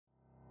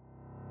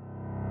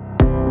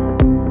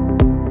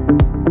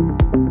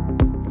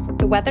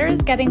weather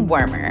is getting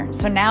warmer,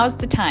 so now's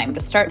the time to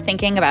start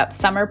thinking about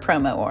summer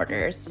promo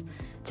orders.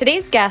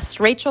 Today's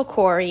guest, Rachel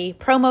Corey,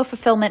 Promo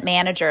Fulfillment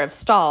Manager of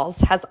Stalls,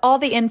 has all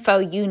the info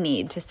you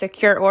need to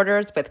secure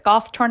orders with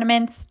golf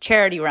tournaments,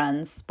 charity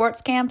runs,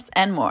 sports camps,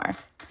 and more.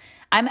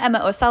 I'm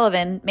Emma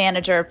O'Sullivan,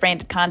 Manager of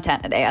Branded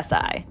Content at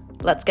ASI.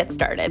 Let's get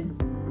started.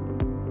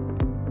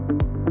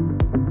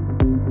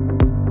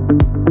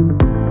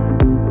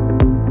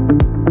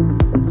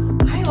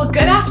 Hi, well,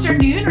 good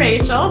afternoon,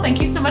 Rachel.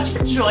 Thank you so much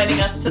for joining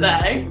us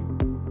today.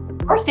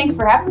 Of course, thanks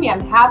for having me.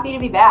 I'm happy to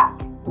be back.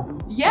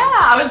 Yeah,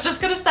 I was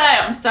just going to say,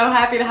 I'm so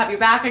happy to have you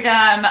back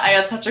again. I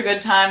had such a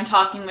good time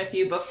talking with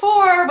you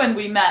before when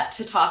we met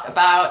to talk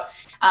about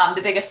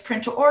the biggest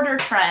print to order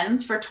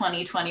trends for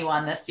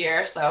 2021 this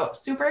year. So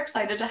super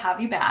excited to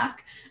have you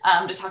back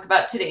to talk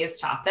about today's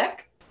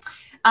topic.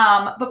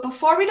 But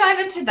before we dive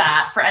into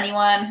that, for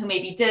anyone who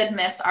maybe did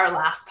miss our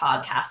last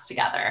podcast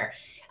together,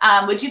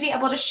 would you be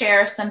able to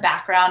share some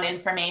background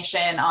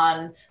information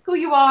on who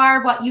you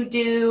are, what you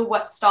do,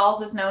 what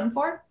Stalls is known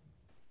for?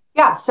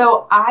 Yeah,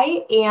 so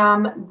I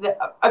am,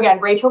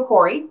 Rachel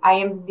Corey. I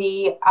am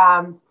the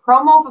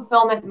Promo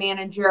Fulfillment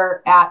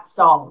Manager at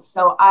Stalls.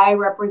 So I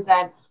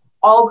represent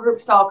all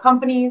group stall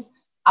companies.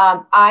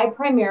 I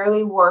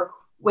primarily work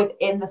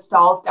within the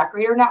Stalls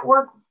Decorator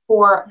Network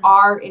for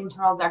our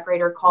internal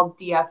decorator called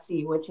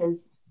DFC, which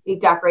is the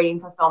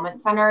Decorating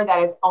Fulfillment Center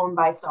that is owned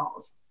by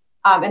Stalls.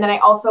 And then I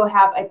also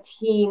have a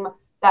team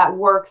that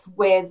works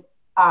with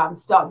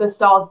the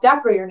Stalls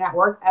Decorator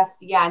Network,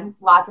 SDN,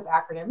 lots of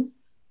acronyms.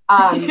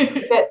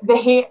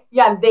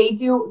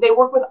 They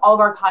work with all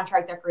of our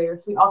contract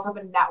decorators. We also have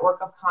a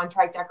network of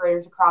contract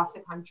decorators across the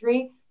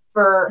country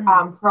for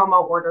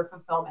promo order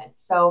fulfillment.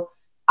 So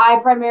I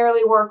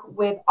primarily work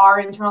with our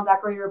internal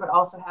decorator, but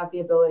also have the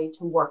ability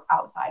to work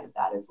outside of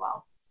that as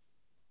well.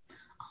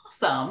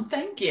 Awesome.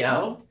 Thank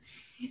you.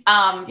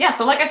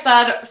 So like I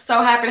said,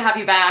 so happy to have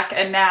you back.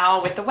 And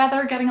now with the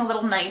weather getting a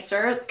little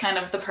nicer, it's kind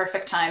of the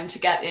perfect time to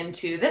get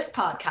into this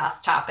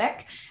podcast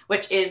topic,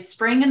 which is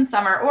spring and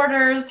summer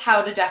orders,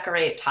 how to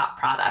decorate top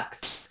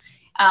products.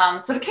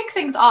 So to kick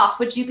things off,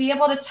 would you be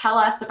able to tell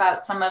us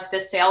about some of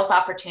the sales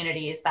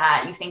opportunities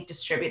that you think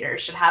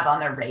distributors should have on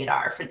their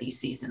radar for these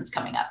seasons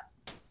coming up?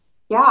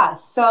 Yeah,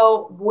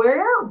 so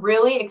we're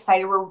really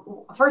excited. We're,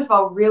 first of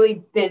all,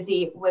 really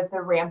busy with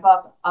the ramp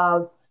up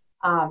of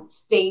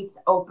states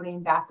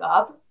opening back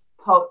up.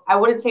 I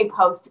wouldn't say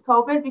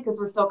post-COVID because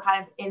we're still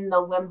kind of in the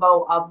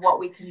limbo of what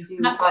we can do.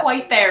 Not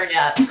quite there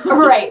yet.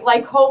 Right,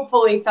 like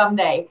hopefully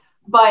someday.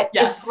 But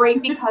yes. It's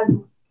great because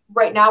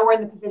right now we're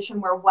in the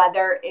position where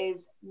weather is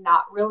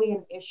not really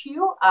an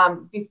issue.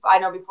 I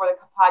know before the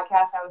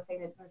podcast I was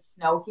saying it's going to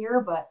snow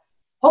here, but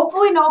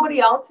hopefully nobody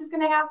else is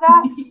going to have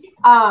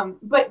that.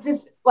 But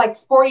just like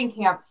sporting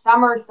camps,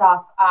 summer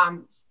stuff,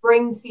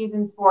 spring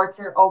season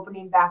sports are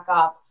opening back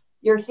up.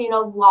 You're seeing a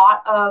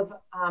lot of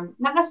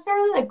not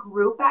necessarily like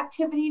group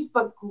activities,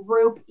 but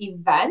group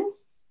events,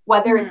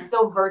 whether it's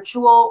still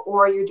virtual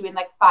or you're doing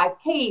like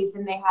 5Ks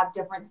and they have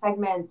different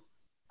segments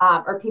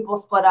or people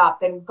split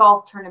up, and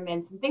golf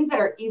tournaments and things that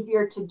are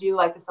easier to do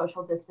like the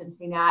social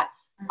distancing at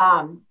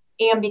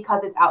and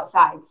because it's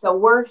outside. So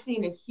we're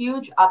seeing a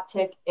huge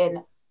uptick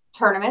in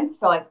tournaments.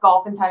 So like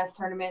golf and tennis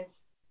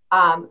tournaments,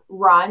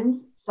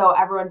 runs. So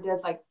everyone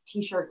does like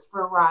t-shirts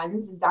for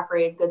runs and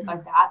decorated goods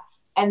like that.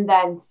 And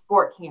then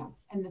sport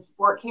camps. And the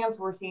sport camps,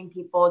 we're seeing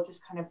people just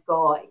kind of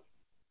go like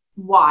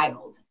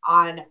wild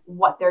on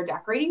what they're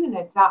decorating. And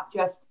it's not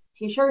just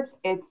t-shirts.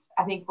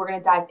 I think we're going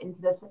to dive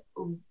into this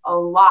a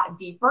lot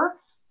deeper.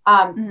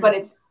 But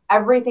it's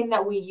everything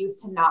that we used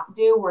to not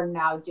do, we're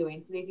now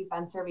doing. So these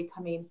events are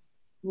becoming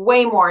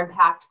way more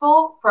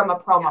impactful from a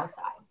promo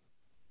side.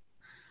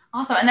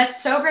 Awesome. And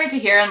that's so great to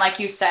hear. And like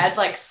you said,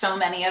 like so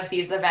many of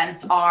these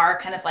events are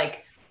kind of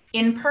like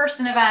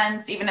in-person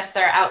events, even if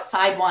they're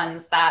outside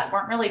ones that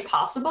weren't really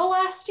possible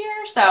last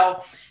year.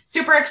 So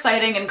super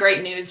exciting and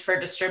great news for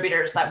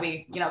distributors that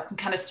we, can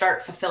kind of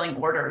start fulfilling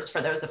orders for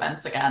those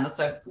events again.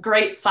 It's a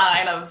great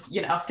sign of,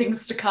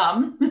 things to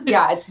come.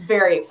 Yeah, it's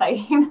very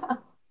exciting.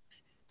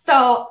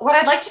 So what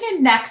I'd like to do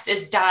next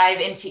is dive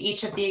into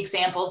each of the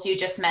examples you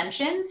just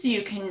mentioned, so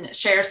you can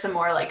share some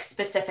more like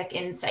specific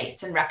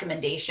insights and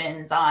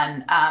recommendations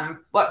on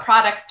what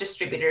products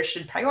distributors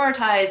should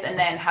prioritize and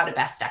then how to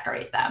best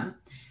decorate them.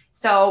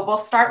 So we'll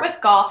start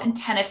with golf and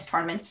tennis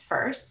tournaments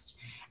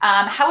first.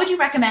 How would you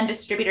recommend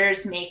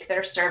distributors make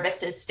their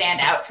services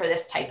stand out for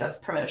this type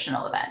of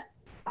promotional event?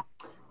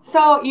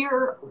 So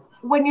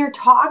when you're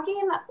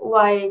talking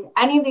like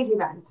any of these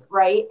events,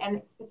 right?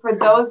 And for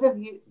those of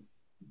you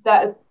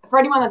for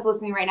anyone that's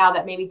listening right now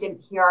that maybe didn't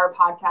hear our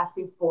podcast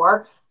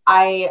before,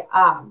 I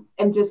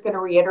am just going to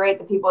reiterate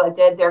the people that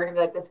did, they're going to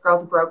be like, this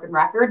girl's a broken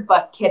record,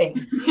 but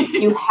kidding.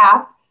 You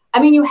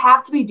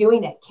have to be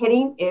doing it.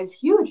 Kidding is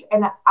huge.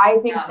 And I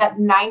think that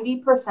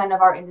 90%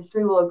 of our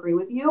industry will agree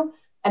with you.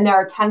 And there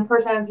are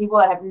 10% of people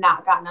that have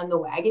not gotten on the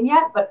wagon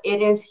yet, but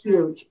it is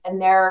huge.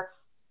 And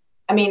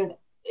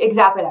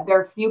exactly that. There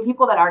are a few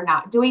people that are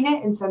not doing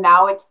it. And so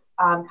now it's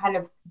kind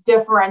of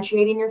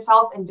differentiating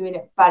yourself and doing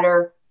it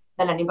better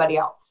than anybody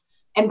else.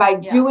 And by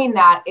doing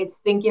that, it's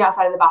thinking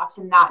outside of the box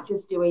and not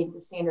just doing the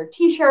standard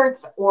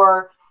t-shirts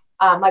or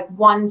like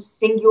one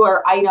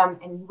singular item,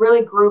 and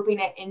really grouping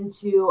it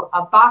into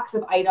a box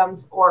of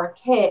items or a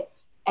kit.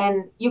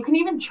 And you can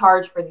even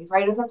charge for these,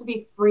 right? It doesn't have to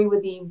be free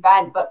with the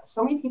event, but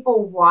so many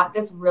people want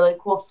this really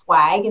cool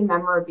swag and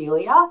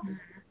memorabilia.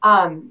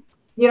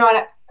 You know,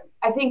 and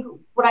I think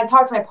when I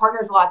talk to my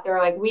partners a lot, they're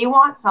like, we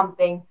want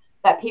something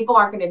that people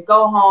aren't going to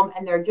go home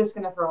and they're just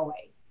going to throw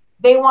away.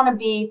 They want to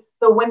be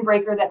the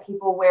windbreaker that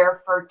people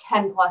wear for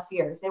 10 plus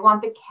years. They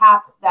want the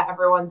cap that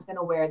everyone's going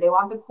to wear. They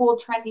want the cool,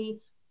 trendy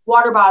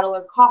water bottle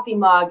or coffee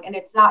mug. And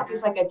it's not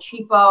just like a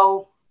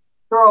cheapo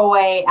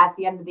throwaway at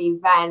the end of the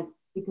event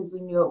because we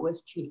knew it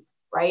was cheap,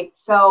 right?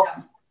 So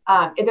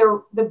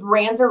the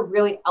brands are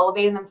really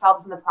elevating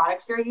themselves in the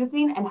products they're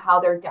using and how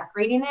they're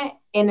decorating it,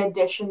 in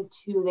addition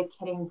to the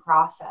kitting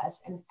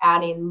process and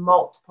adding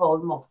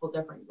multiple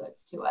different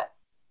goods to it.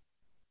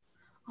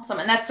 Awesome.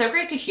 And that's so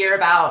great to hear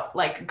about,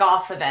 like,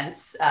 golf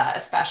events,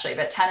 especially,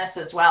 but tennis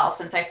as well,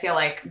 since I feel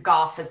like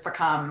golf has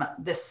become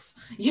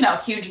this, you know,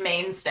 huge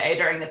mainstay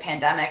during the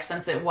pandemic,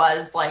 since it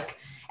was like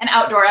an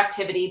outdoor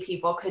activity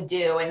people could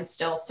do and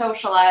still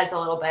socialize a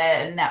little bit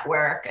and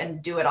network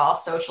and do it all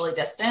socially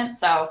distant.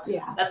 So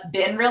that's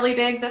been really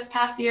big this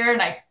past year.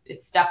 And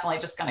it's definitely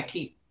just going to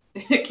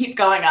keep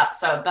going up.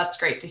 So that's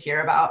great to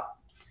hear about.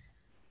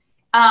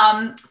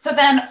 So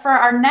then for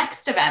our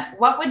next event,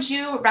 what would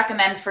you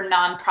recommend for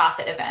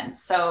nonprofit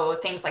events? So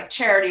things like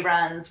charity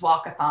runs,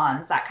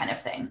 walkathons, that kind of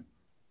thing.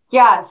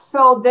 Yeah,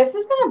 so this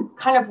is going to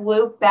kind of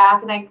loop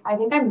back. And I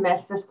think I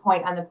missed this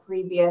point on the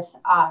previous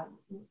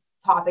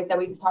topic that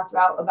we just talked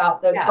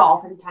about the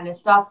golf and tennis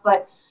stuff,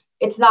 but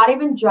it's not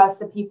even just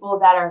the people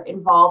that are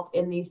involved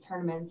in these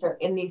tournaments or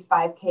in these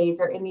 5Ks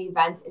or in the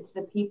events. It's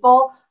the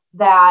people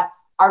that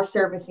are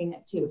servicing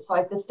it too. So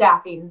like the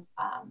staffing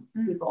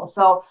people.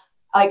 So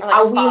like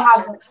we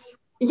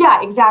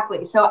have,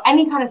 exactly. So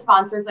any kind of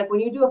sponsors, like when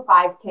you do a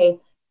 5K,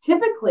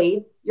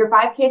 typically your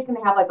 5K is going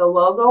to have like a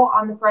logo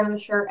on the front of the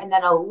shirt and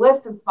then a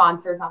list of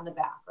sponsors on the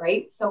back,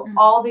 right? So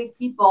all these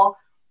people,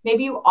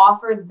 maybe you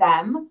offer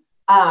them,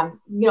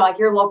 you know, like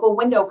your local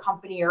window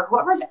company or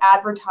whoever's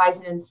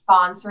advertising and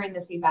sponsoring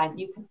this event,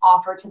 you can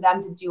offer to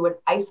them to do an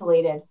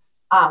isolated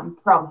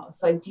promo.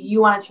 So like, do you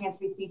want a chance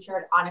to be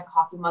featured on a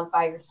coffee mug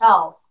by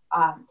yourself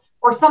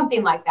or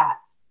something like that?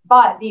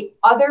 But the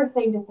other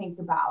thing to think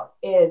about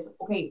is,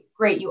 okay,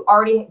 great.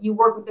 You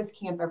work with this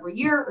camp every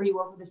year, or you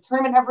work with this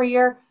tournament every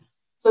year.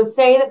 So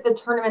say that the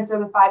tournaments or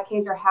the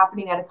 5Ks are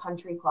happening at a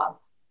country club.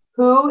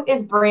 Who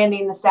is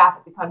branding the staff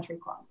at the country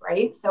club,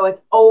 right? So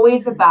it's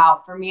always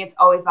about, for me, it's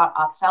always about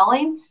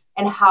upselling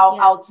and how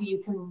else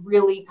you can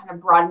really kind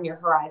of broaden your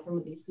horizon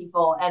with these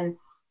people. And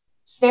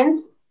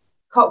since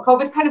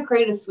COVID kind of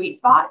created a sweet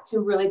spot to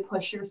really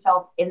push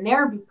yourself in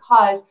there,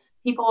 because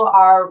people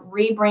are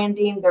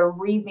rebranding, they're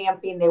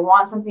revamping, they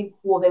want something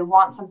cool, they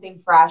want something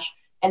fresh,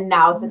 and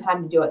now's the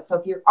time to do it. So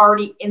if you're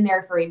already in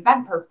there for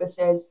event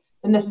purposes,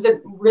 then this is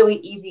a really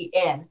easy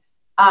in.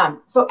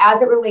 So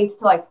as it relates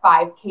to like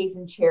 5Ks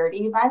and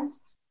charity events,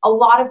 a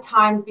lot of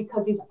times,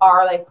 because these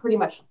are like pretty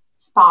much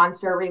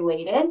sponsor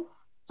related,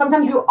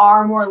 sometimes you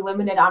are more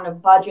limited on a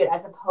budget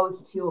as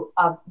opposed to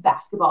a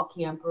basketball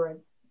camp or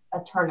a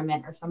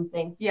tournament or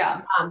something.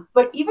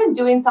 But even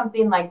doing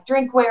something like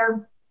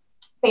drinkware,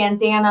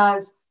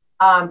 bandanas,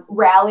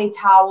 rally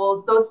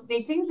towels,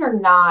 these things are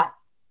not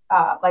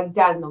like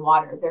dead in the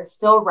water. They're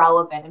still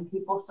relevant and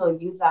people still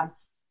use them.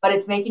 But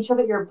it's making sure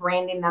that you're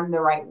branding them the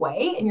right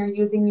way and you're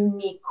using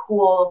unique,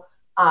 cool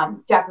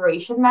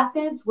decoration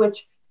methods,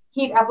 which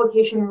heat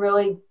application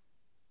really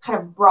kind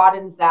of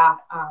broadens that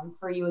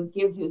for you and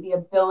gives you the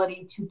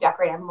ability to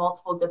decorate on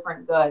multiple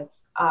different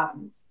goods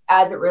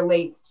as it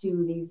relates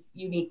to these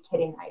unique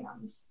kitting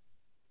items.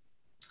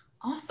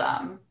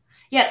 Awesome.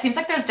 Yeah, it seems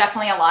like there's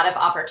definitely a lot of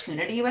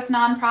opportunity with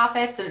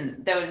nonprofits,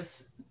 and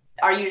those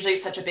are usually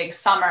such a big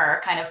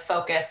summer kind of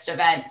focused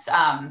events.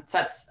 So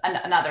that's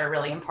another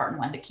really important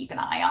one to keep an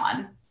eye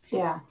on.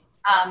 Yeah.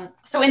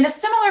 So in the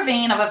similar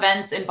vein of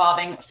events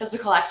involving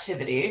physical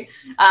activity,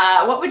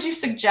 what would you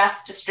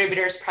suggest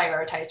distributors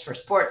prioritize for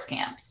sports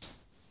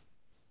camps?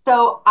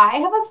 So I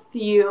have a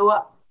few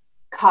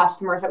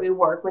customers that we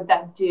work with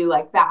that do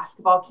like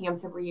basketball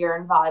camps every year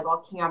and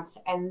volleyball camps.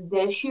 And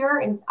this year,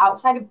 and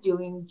outside of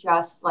doing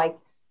just like,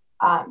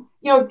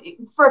 you know,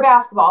 for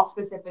basketball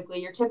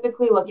specifically, you're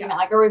typically looking at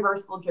like a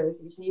reversible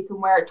jersey. So you can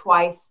wear it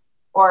twice,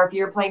 or if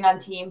you're playing on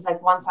teams,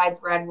 like one side's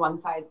red,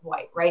 one side's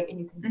white, right? And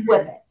you can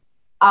flip it.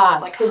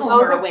 Like home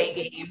or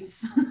away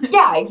games.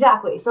 Yeah,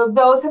 exactly. So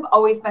those have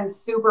always been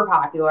super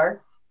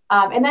popular.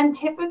 And then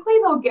typically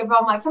they'll give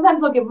them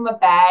sometimes they'll give them a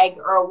bag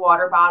or a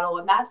water bottle.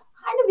 And that's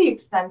kind of the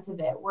extent of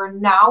it, where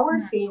now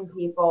we're seeing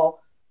people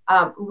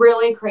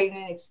really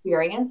creating an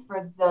experience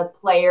for the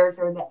players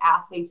or the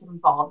athletes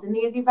involved in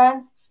these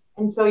events.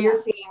 And so you're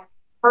seeing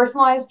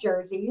personalized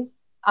jerseys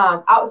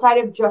outside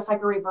of just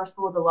like a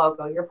reversible with a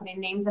logo. You're putting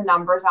names and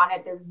numbers on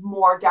it. There's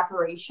more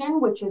decoration,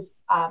 which is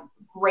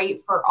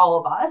great for all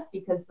of us,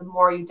 because the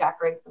more you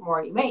decorate, the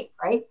more you make,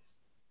 right?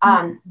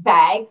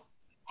 Bags,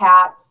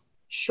 hats,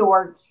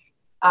 shorts,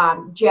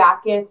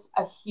 Jackets,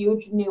 a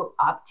huge new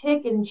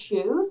uptick in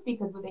shoes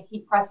because with a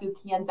heat press, you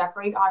can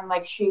decorate on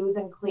like shoes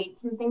and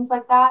cleats and things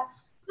like that.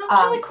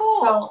 That's really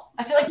cool. So,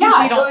 I feel like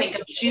usually you don't think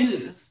of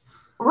shoes.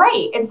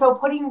 Right. And so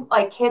putting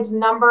like kids'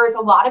 numbers, a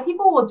lot of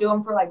people will do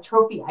them for like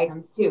trophy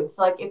items too.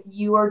 So like if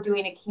you are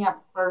doing a camp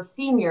for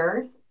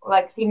seniors,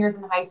 like seniors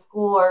in high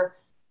school, or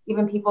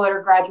even people that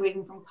are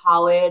graduating from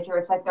college, or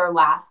it's like their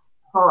last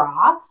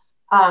hurrah,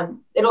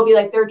 it'll be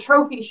like their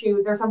trophy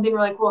shoes or something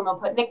really cool, and they'll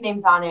put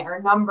nicknames on it or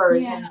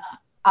numbers. Yeah.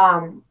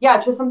 And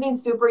it's just something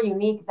super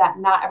unique that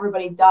not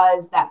everybody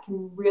does that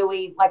can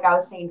really, like I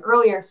was saying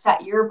earlier,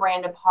 set your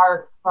brand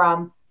apart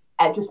from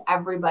just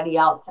everybody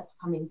else that's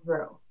coming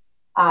through.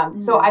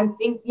 So I'm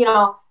thinking,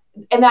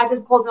 and that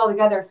just pulls it all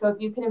together. So if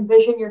you can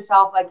envision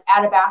yourself like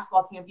at a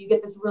basketball camp, you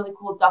get this really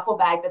cool duffel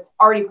bag that's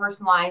already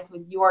personalized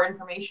with your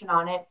information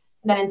on it.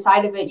 And then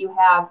inside of it, you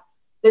have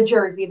the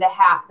jersey, the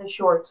hat, the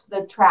shorts,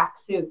 the track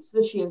suits,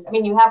 the shoes. I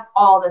mean, you have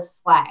all this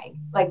swag.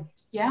 Like,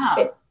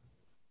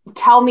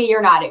 tell me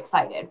you're not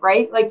excited,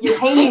 right? Like you're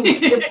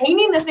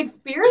painting this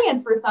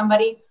experience for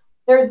somebody.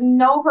 There's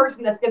no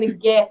person that's going to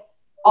get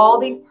all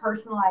these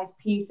personalized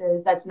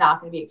pieces that's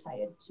not going to be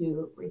excited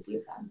to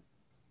receive them.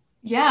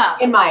 Yeah.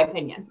 In my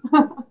opinion.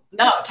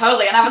 No,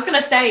 totally. And I was going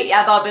to say,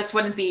 though this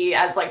wouldn't be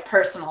as like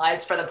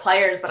personalized for the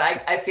players, but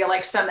I feel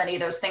like so many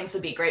of those things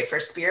would be great for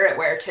spirit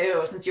wear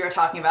too, since you were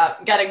talking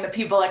about getting the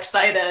people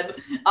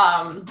excited.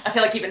 I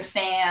feel like even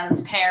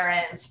fans,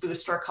 parents,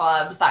 booster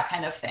clubs, that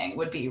kind of thing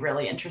would be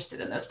really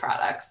interested in those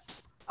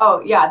products.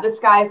 Oh yeah, the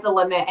sky's the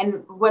limit.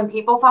 And when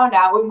people found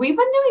out, we've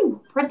been doing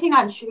printing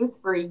on shoes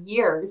for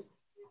years,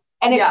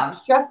 and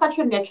it's just such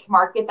a niche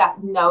market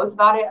that knows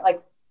about it,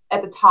 like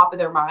at the top of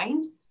their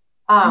mind.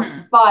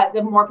 But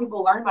the more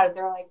people learn about it,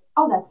 they're like,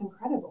 oh, that's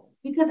incredible.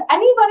 Because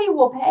anybody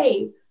will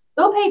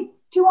they'll pay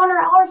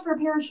 $200 for a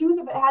pair of shoes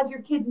if it has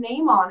your kid's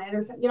name on it,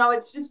 or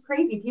it's just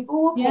crazy.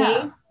 People will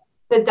pay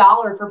the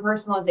dollar for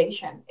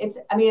personalization.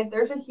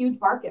 There's a huge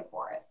market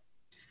for it.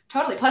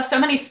 Totally. Plus so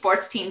many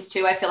sports teams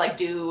too, I feel like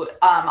do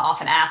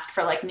often ask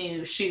for like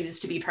new shoes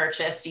to be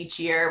purchased each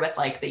year with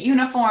like the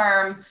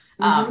uniform.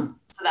 So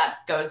that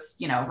goes,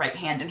 right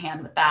hand in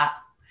hand with that.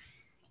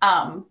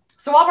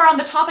 So while we're on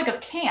the topic of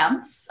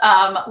camps,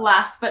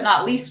 last but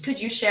not least,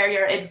 could you share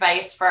your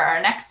advice for our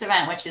next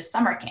event, which is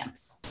summer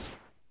camps?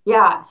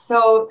 Yeah,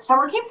 so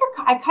summer camps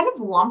I kind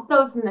of lump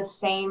those in the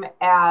same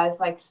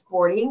as like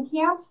sporting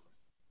camps,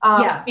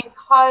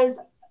 because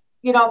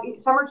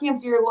summer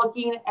camps you're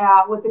looking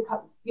at with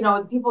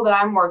the people that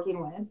I'm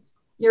working with,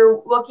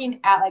 you're looking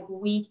at like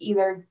week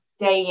either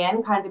day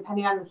in, kind of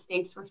depending on the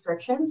state's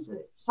restrictions.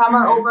 Some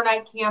are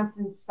overnight camps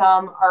and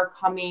some are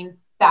coming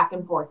back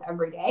and forth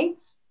every day.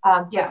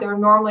 But they're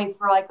normally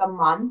for like a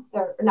month.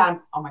 They're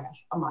not, oh my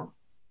gosh, a month,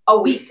 a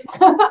week.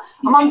 A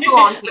month's a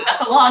long camp.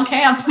 That's a long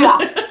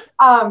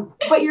camp.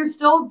 But you're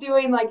still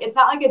doing like, it's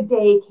not like a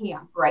day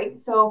camp,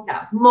 right? So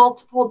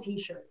multiple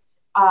t-shirts.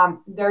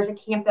 There's a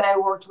camp that I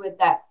worked with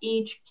that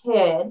each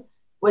kid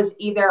was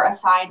either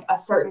assigned a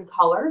certain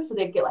color. So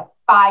they'd get like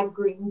 5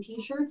 green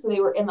t-shirts. So they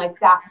were in like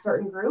that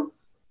certain group.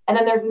 And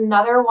then there's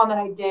another one that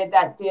I did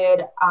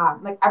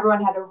like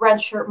everyone had a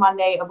red shirt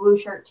Monday, a blue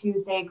shirt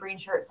Tuesday, a green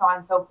shirt, so on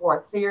and so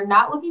forth. So you're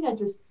not looking at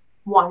just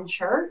one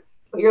shirt,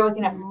 but you're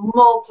looking at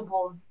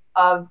multiple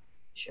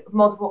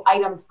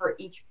items for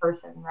each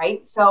person,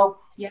 right? So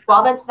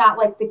while that's not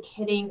like the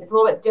kitting, it's a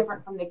little bit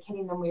different from the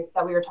kitting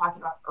that we were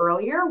talking about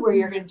earlier, where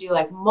you're going to do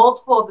like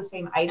multiple of the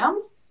same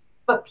items,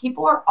 but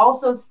people are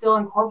also still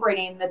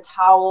incorporating the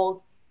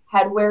towels.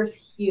 Headwear's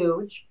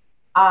huge.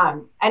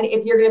 And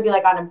if you're going to be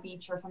like on a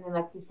beach or something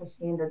like just a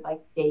standard like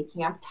day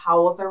camp,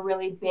 towels are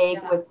really big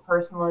with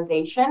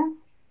personalization.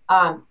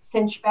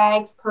 Cinch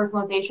bags,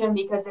 personalization,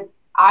 because if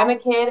I'm a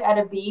kid at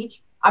a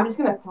beach, I'm just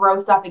going to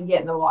throw stuff and get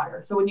in the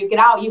water. So when you get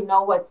out, you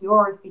know what's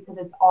yours because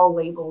it's all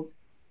labeled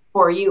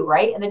for you,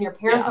 right? And then your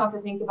parents don't have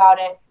to think about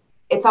it.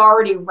 It's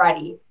already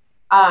ready.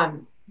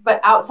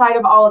 But outside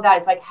of all of that,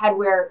 it's like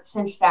headwear,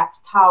 cinch sacks,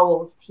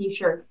 towels,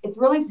 t-shirts. It's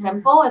really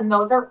simple. And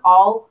those are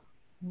all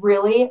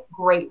really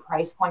great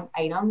price point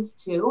items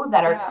too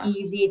that are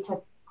easy to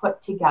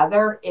put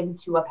together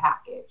into a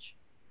package.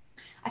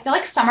 I feel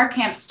like summer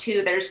camps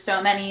too, there's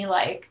so many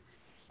like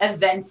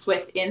events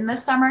within the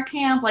summer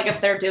camp. Like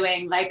if they're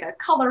doing like a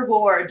color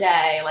war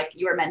day, like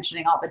you were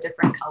mentioning all the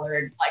different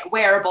colored like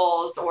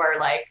wearables, or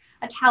like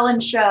a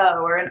talent show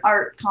or an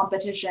art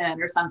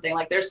competition or something,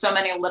 like there's so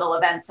many little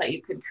events that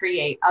you could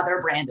create other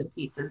branded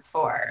pieces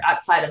for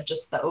outside of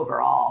just the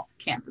overall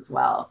camp as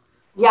well.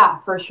 Yeah,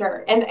 for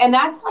sure. And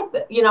that's like,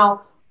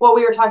 what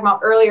we were talking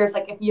about earlier is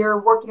like, if you're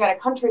working at a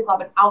country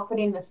club and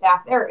outfitting the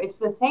staff there, it's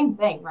the same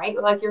thing, right?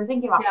 Like you're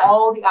thinking about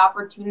all the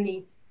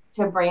opportunity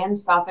to brand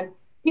stuff, and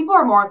people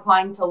are more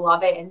inclined to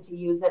love it and to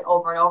use it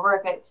over and over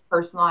if it's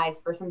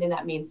personalized for something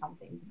that means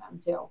something to them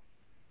too.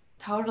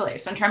 Totally.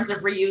 So in terms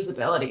of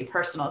reusability,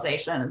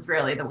 personalization is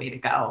really the way to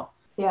go.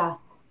 Yeah.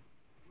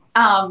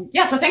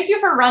 So thank you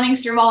for running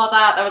through all of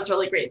that. That was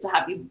really great to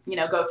have you,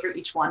 go through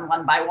each one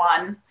by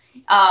one.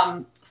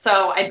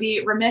 So I'd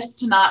be remiss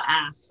to not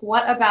ask,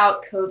 what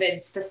about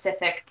COVID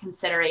specific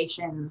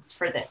considerations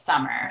for this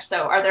summer?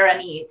 So are there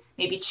any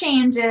maybe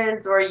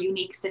changes or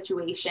unique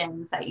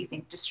situations that you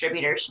think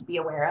distributors should be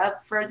aware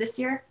of for this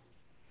year?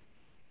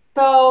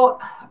 So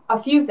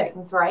a few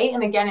things, right?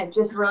 And again, it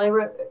just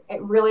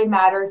really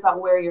matters about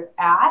where you're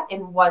at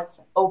and what's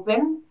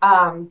open.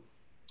 I'm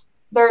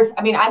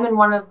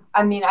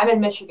in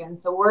Michigan,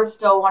 so we're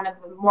still one of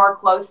the more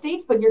closed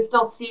states, but you're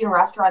still seeing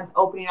restaurants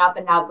opening up,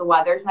 and now the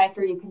weather's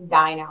nicer, you can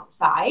dine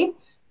outside,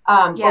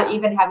 or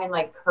even having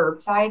like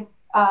curbside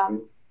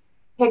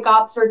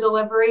pickups or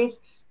deliveries.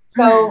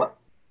 So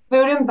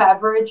food and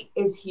beverage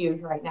is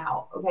huge right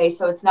now. Okay,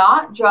 so it's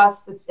not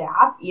just the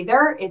staff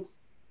either; it's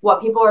what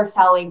people are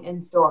selling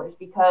in stores,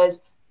 because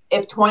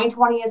if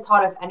 2020 has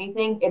taught us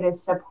anything, it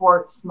is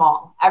support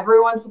small.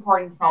 Everyone's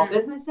supporting small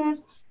businesses,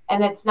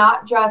 and it's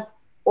not just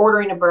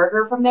ordering a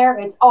burger from there.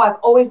 It's, oh, I've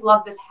always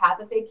loved this hat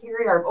that they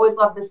carry, or I've always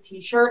loved this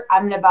t-shirt.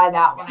 I'm going to buy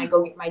that when I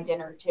go get my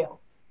dinner too.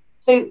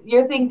 So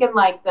you're thinking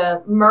like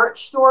the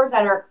merch stores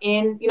that are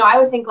in, I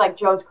always think like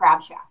Joe's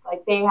Crab Shack.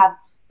 Like they have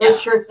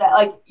those shirts that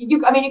like, you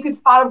could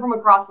spot them from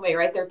across the way,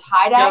 right? They're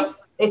tie-dye. Yep.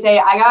 They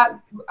say,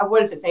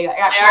 what does it say?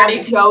 I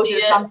already Joe's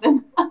or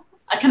something.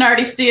 I can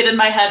already see it in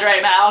my head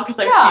right now because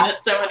I've seen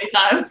it so many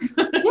times.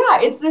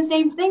 Yeah, it's the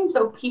same thing.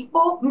 So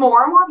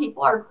more and more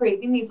people are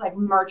creating these like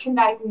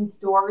merchandising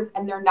stores,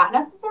 and they're not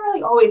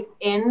necessarily always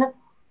in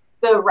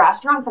the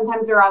restaurant.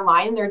 Sometimes they're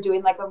online and they're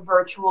doing like a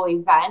virtual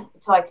event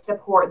to like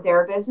support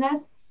their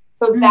business.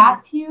 So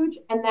that's huge.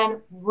 And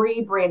then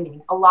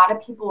rebranding. A lot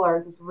of people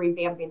are just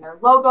revamping their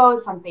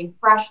logos, something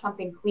fresh,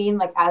 something clean,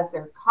 like as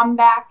their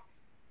comeback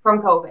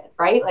from COVID,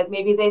 right? Like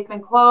maybe they've been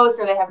closed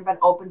or they haven't been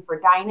open for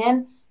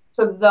dine-in.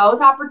 So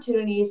those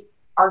opportunities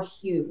are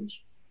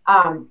huge.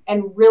 And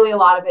really a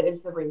lot of it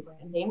is the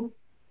rebranding.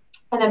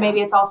 And then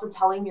maybe it's also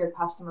telling your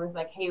customers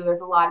like, hey,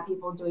 there's a lot of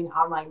people doing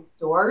online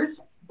stores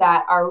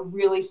that are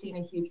really seeing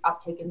a huge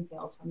uptick in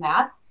sales from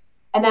that.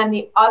 And then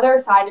the other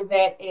side of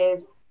it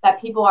is that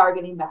people are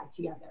getting back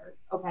together.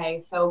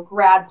 Okay, so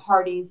grad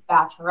parties,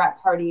 bachelorette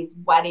parties,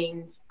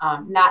 weddings,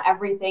 not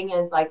everything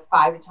is like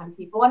 5 to 10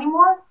 people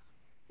anymore.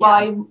 While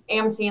I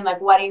am seeing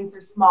like weddings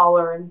are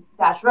smaller and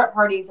bachelorette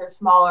parties are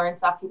smaller and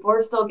stuff, people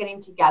are still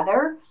getting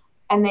together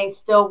and they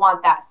still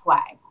want that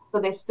swag. So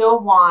they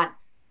still want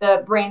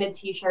the branded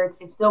t-shirts.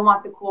 They still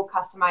want the cool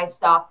customized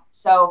stuff.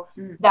 So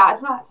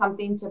that's not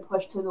something to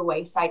push to the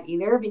wayside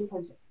either,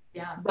 because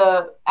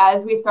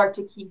as we start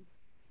to keep,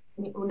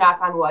 knock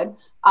on wood,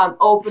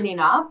 opening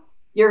up,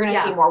 you're going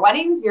to see more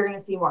weddings. You're going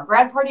to see more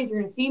grad parties. You're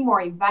going to see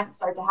more events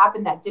start to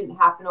happen that didn't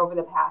happen over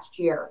the past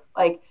year.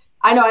 Like,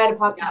 I know I had a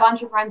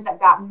bunch of friends that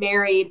got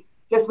married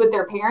just with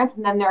their parents,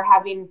 and then they're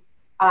having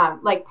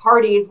like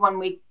parties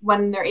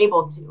when they're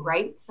able to,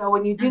 right? So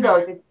when you do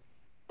those, it's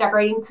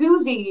decorating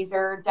koozies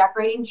or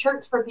decorating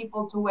shirts for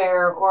people to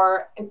wear,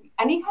 or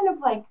any kind of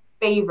like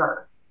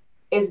favor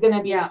is going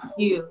to be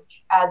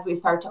huge as we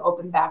start to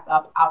open back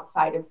up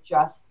outside of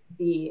just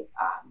the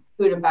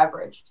food and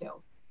beverage too.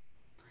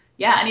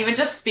 Yeah, and even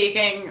just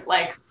speaking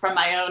like from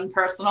my own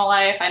personal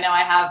life, I know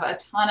I have a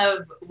ton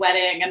of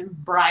wedding and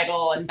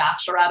bridal and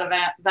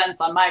bachelorette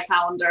events on my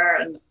calendar,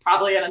 and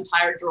probably an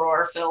entire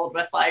drawer filled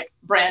with like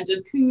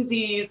branded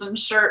koozies and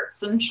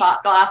shirts and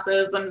shot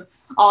glasses and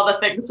all the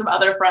things from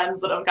other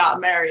friends that have gotten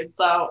married.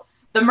 So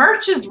the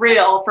merch is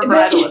real for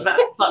bridal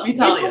events, let me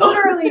tell you.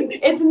 Literally,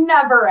 it's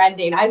never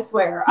ending, I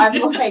swear. I'm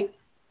like,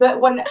 but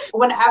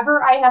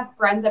whenever I have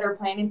friends that are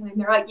planning something,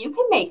 they're like, you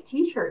can make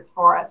t-shirts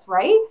for us,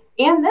 right?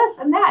 And this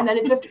and that. And then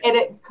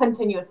it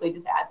continuously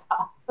just adds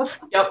up.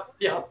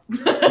 Yep.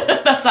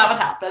 That's how it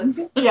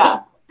happens.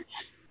 Yeah.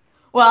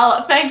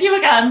 Well, thank you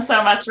again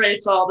so much,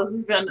 Rachel. This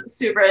has been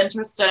super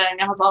interesting.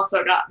 It has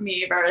also got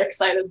me very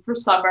excited for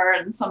summer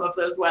and some of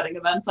those wedding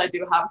events I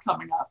do have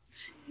coming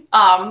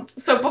up.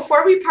 So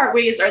before we part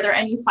ways, are there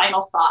any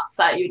final thoughts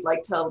that you'd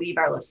like to leave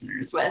our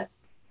listeners with?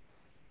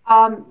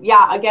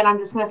 Again, I'm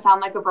just going to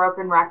sound like a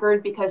broken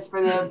record, because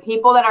for the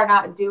people that are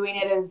not doing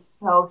it is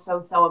so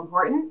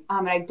important.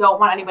 And I don't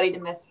want anybody to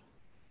miss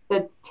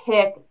the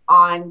tick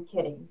on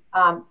kidding.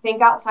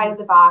 Think outside of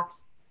the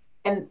box,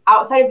 and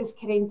outside of just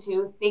kidding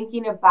too,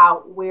 thinking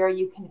about where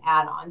you can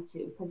add on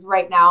to, because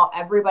right now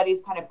everybody's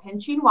kind of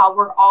pinching while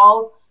we're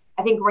all,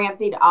 I think,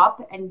 ramping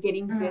up and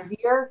getting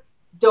busier.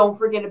 Don't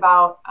forget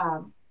about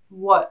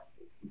what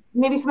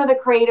maybe some of the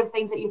creative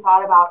things that you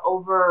thought about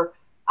over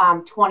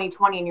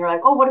 2020, and you're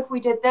like, oh, what if we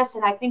did this?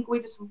 And I think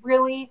we just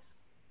really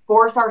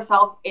forced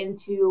ourselves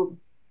into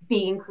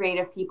being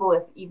creative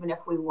people, even if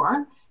we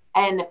weren't,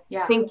 and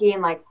thinking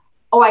like,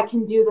 oh, I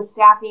can do the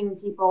staffing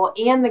people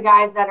and the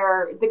guys that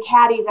are the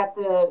caddies at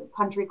the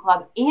country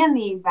club and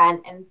the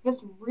event, and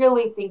just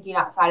really thinking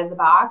outside of the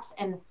box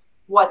and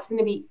what's going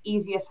to be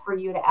easiest for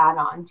you to add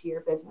on to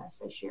your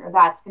business this year.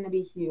 That's going to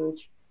be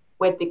huge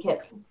with the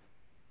kids.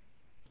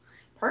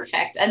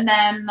 Perfect. And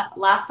then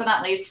last but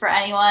not least, for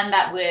anyone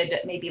that would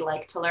maybe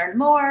like to learn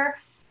more,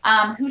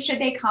 who should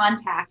they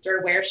contact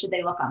or where should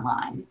they look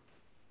online?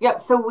 Yep.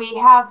 So we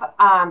have,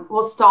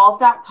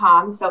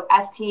 stalls.com. So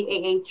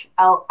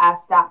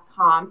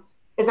STAHLS.com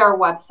is our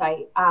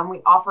website.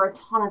 We offer a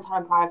ton of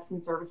products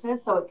and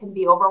services, so it can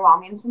be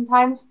overwhelming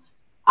sometimes.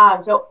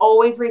 So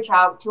always reach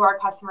out to our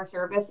customer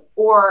service,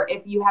 or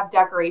if you have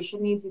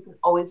decoration needs, you can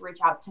always reach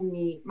out to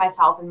me,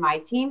 myself, and my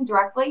team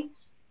directly.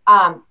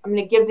 I'm going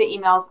to give the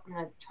emails. I'm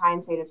going to try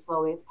and say it as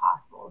slowly as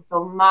possible.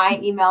 So my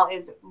email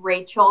is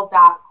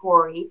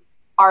rachel.corey,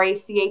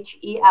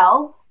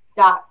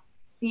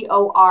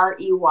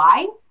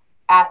 RACHEL.COREY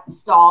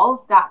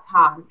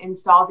 @stalls.com. And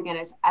stalls again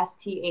is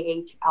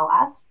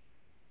STAHLS.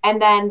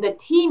 And then the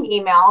team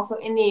email. So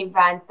in the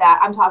event that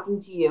I'm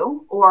talking to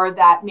you, or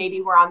that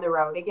maybe we're on the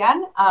road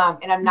again,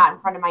 and I'm not in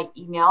front of my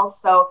emails.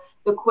 So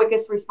the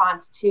quickest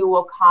response to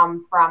will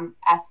come from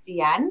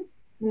SDN.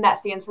 And that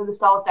stands for the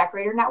Stalls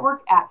Decorator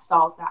Network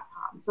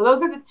 @stalls.com. So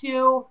those are the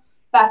two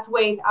best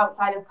ways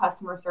outside of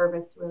customer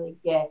service to really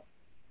get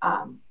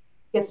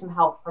some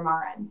help from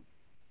our end.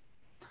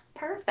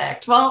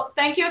 Perfect. Well,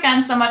 thank you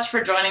again so much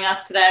for joining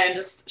us today and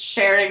just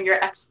sharing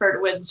your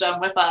expert wisdom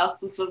with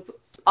us. This was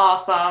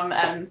awesome.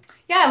 And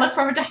yeah, I look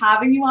forward to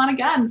having you on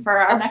again for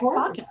our next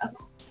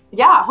podcast.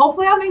 Yeah,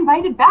 hopefully I'm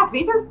invited back.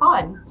 These are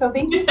fun. So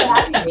thank you for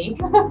having me.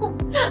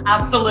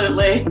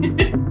 Absolutely.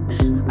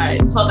 All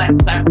right, until next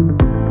time.